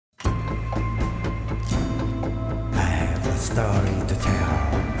story to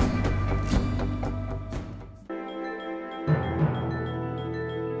tell.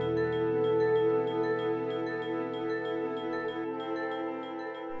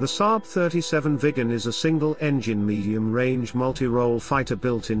 The Saab 37 Viggen is a single-engine medium-range multi-role fighter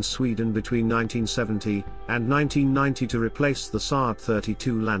built in Sweden between 1970 and 1990 to replace the Saab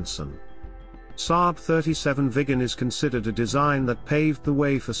 32 Lansen. Saab 37 Viggen is considered a design that paved the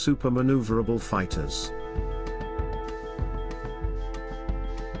way for super-maneuverable fighters.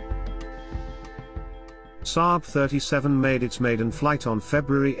 Saab 37 made its maiden flight on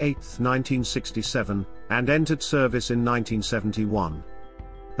February 8, 1967, and entered service in 1971.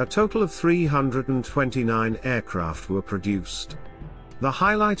 A total of 329 aircraft were produced. The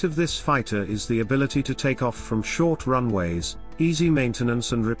highlight of this fighter is the ability to take off from short runways, easy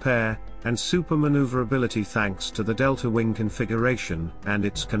maintenance and repair, and super maneuverability thanks to the delta wing configuration and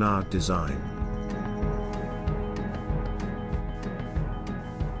its canard design.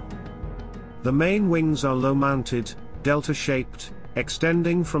 The main wings are low-mounted, delta-shaped,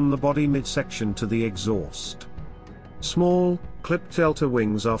 extending from the body midsection to the exhaust. Small, clipped delta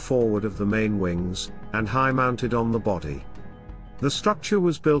wings are forward of the main wings, and high-mounted on the body. The structure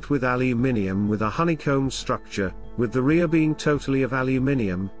was built with aluminium with a honeycomb structure, with the rear being totally of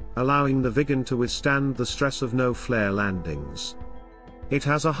aluminium, allowing the Viggen to withstand the stress of no-flare landings. It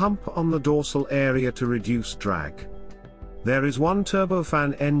has a hump on the dorsal area to reduce drag. There is one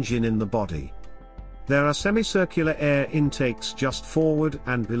turbofan engine in the body. There are semicircular air intakes just forward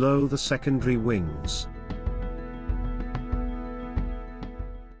and below the secondary wings.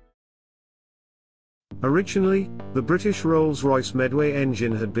 Originally, the British Rolls-Royce Medway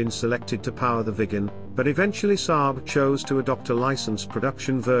engine had been selected to power the Viggen, but eventually Saab chose to adopt a licensed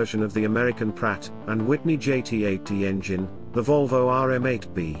production version of the American Pratt & Whitney JT8D engine, the Volvo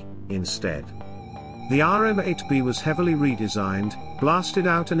RM8B, instead. The RM8B was heavily redesigned, blasted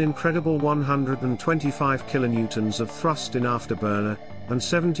out an incredible 125 kilonewtons of thrust in afterburner, and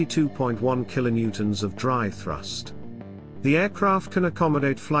 72.1 kilonewtons of dry thrust. The aircraft can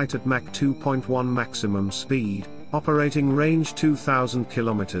accommodate flight at Mach 2.1 maximum speed, operating range 2,000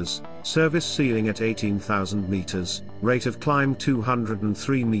 kilometers, service ceiling at 18,000 meters, rate of climb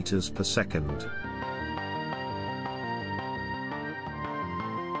 203 meters per second.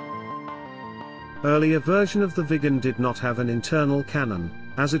 Earlier version of the Viggen did not have an internal cannon,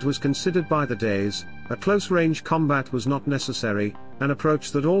 as it was considered by the days, a close-range combat was not necessary, an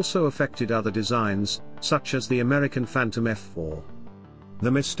approach that also affected other designs, such as the American Phantom F4. The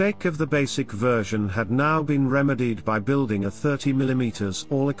mistake of the basic version had now been remedied by building a 30mm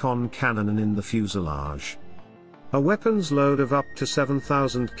Oerlikon cannon in the fuselage. A weapons load of up to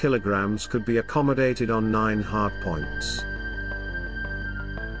 7,000 kilograms could be accommodated on 9 hardpoints.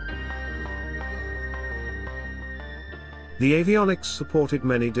 The avionics supported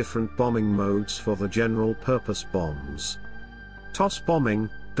many different bombing modes for the general-purpose bombs. Toss bombing,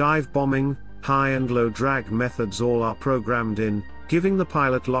 dive bombing, high and low drag methods all are programmed in, giving the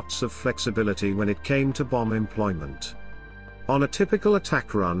pilot lots of flexibility when it came to bomb employment. On a typical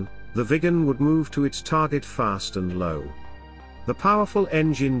attack run, the Viggen would move to its target fast and low. The powerful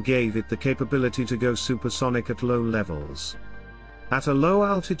engine gave it the capability to go supersonic at low levels. At a low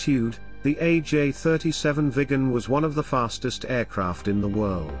altitude, the AJ-37 Viggen was one of the fastest aircraft in the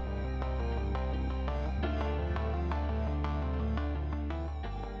world.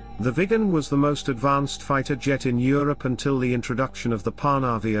 The Viggen was the most advanced fighter jet in Europe until the introduction of the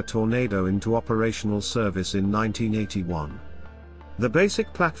Panavia Tornado into operational service in 1981. The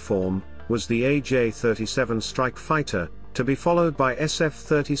basic platform was the AJ-37 Strike Fighter, to be followed by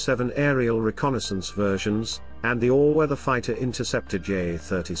SF-37 aerial reconnaissance versions, and the all-weather fighter interceptor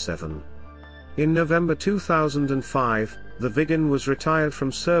JA-37. In November 2005, the Viggen was retired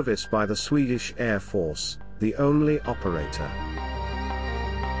from service by the Swedish Air Force, the only operator.